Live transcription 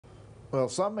Well,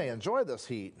 some may enjoy this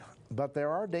heat, but there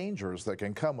are dangers that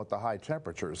can come with the high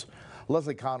temperatures.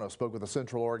 Leslie Cano spoke with the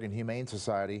Central Oregon Humane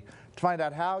Society to find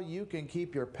out how you can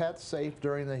keep your pets safe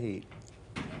during the heat.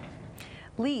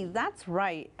 Lee, that's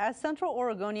right. As Central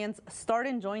Oregonians start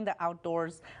enjoying the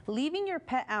outdoors, leaving your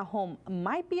pet at home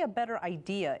might be a better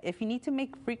idea if you need to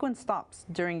make frequent stops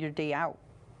during your day out.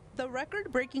 The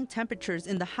record-breaking temperatures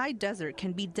in the high desert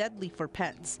can be deadly for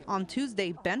pets. On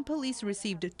Tuesday, Bend police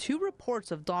received 2 reports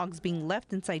of dogs being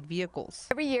left inside vehicles.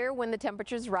 Every year when the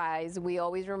temperatures rise, we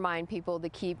always remind people to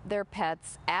keep their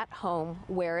pets at home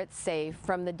where it's safe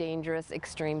from the dangerous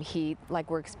extreme heat like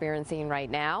we're experiencing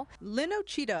right now. Lynn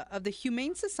Ochita of the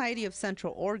Humane Society of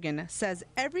Central Oregon says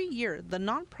every year the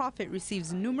nonprofit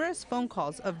receives numerous phone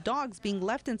calls of dogs being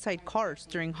left inside cars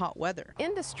during hot weather.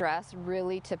 In distress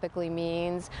really typically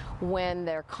means when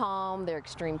they're calm, they're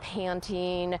extreme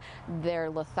panting, they're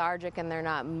lethargic and they're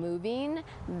not moving.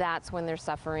 That's when they're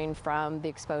suffering from the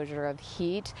exposure of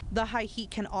heat. The high heat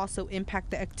can also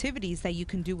impact the activities that you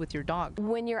can do with your dog.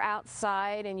 When you're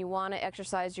outside and you want to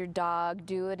exercise your dog,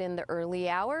 do it in the early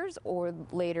hours or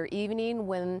later evening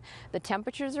when the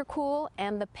temperatures are cool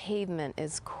and the pavement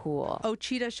is cool.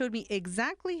 Ochita showed me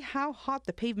exactly how hot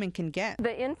the pavement can get.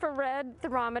 The infrared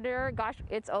thermometer, gosh,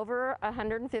 it's over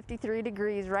 153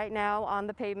 degrees right now on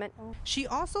the pavement. She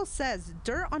also says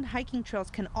dirt on hiking trails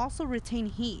can also retain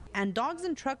heat, and dogs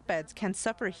in truck beds can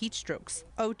suffer heat strokes.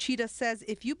 Ochita says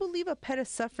if you believe a pet is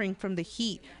suffering from the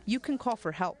heat, you can call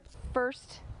for help.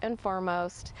 First and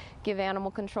foremost, give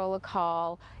animal control a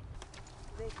call.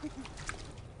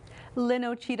 Lynn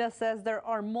Ochita says there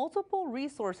are multiple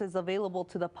resources available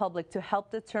to the public to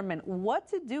help determine what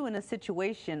to do in a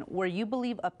situation where you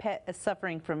believe a pet is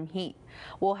suffering from heat.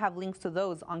 We'll have links to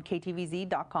those on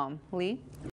KTVZ.com. Lee?